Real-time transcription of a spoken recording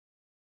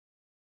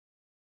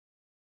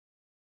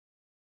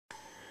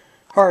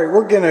Alright,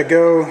 we're going to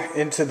go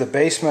into the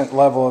basement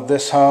level of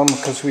this home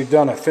because we've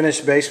done a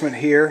finished basement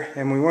here,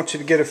 and we want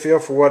you to get a feel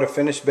for what a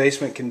finished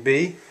basement can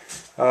be.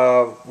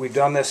 We've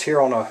done this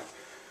here on a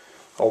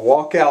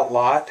walkout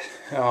lot,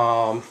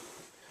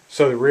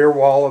 so the rear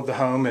wall of the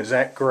home is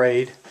at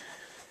grade,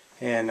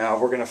 and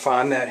we're going to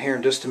find that here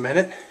in just a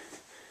minute.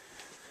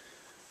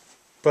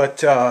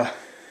 But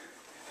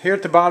here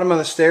at the bottom of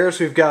the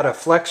stairs we've got a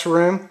flex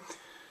room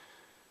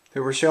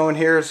that we're showing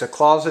here. Is a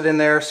closet in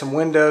there, some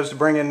windows to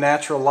bring in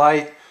natural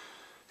light,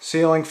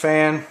 ceiling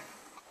fan,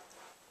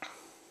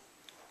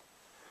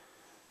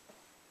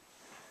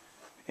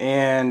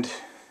 and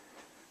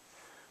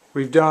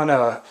we've done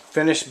a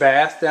finished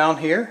bath down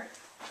here.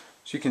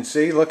 As you can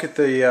see, look at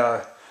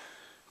the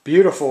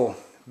beautiful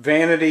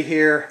vanity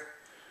here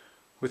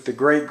with the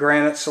great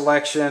granite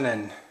selection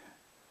and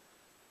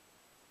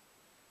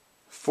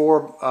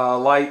 4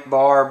 light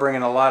bar,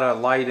 bringing a lot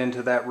of light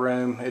into that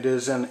room. It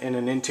is in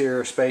an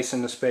interior space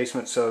in this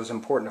basement, so it's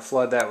important to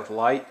flood that with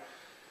light.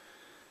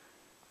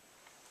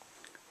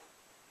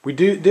 We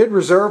did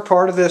reserve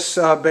part of this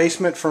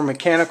basement for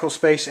mechanical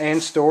space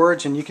and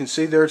storage, and you can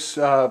see there's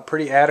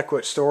pretty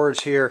adequate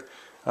storage here,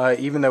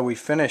 even though we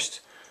finished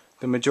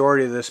the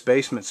majority of this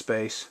basement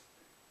space.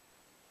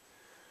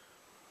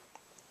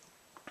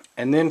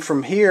 And then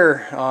from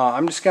here,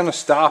 I'm just going to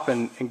stop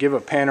and give a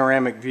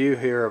panoramic view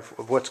here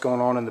of what's going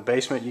on in the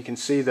basement. You can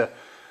see the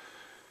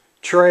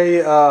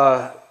tray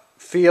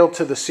feel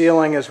to the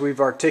ceiling as we've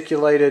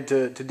articulated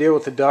to deal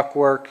with the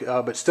ductwork,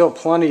 but still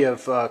plenty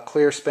of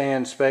clear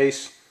span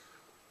space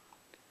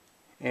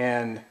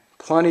and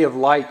plenty of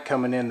light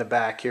coming in the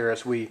back here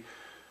as we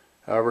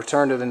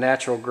return to the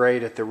natural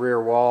grade at the rear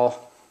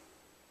wall.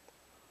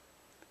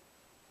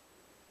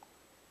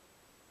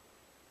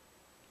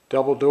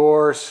 Double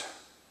doors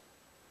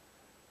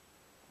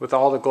with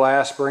all the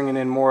glass bringing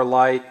in more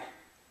light.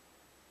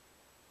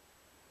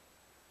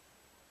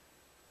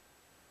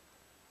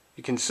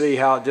 You can see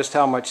just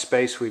how much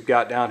space we've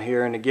got down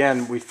here. And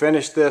again, we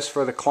finished this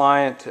for the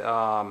client,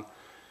 and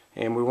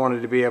we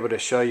wanted to be able to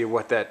show you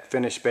what that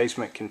finished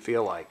basement can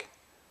feel like.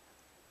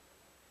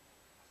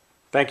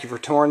 Thank you for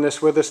touring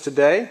this with us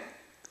today.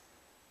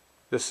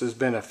 This has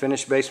been a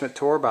finished basement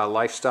tour by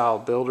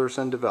LifeStyle Builders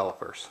and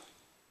Developers.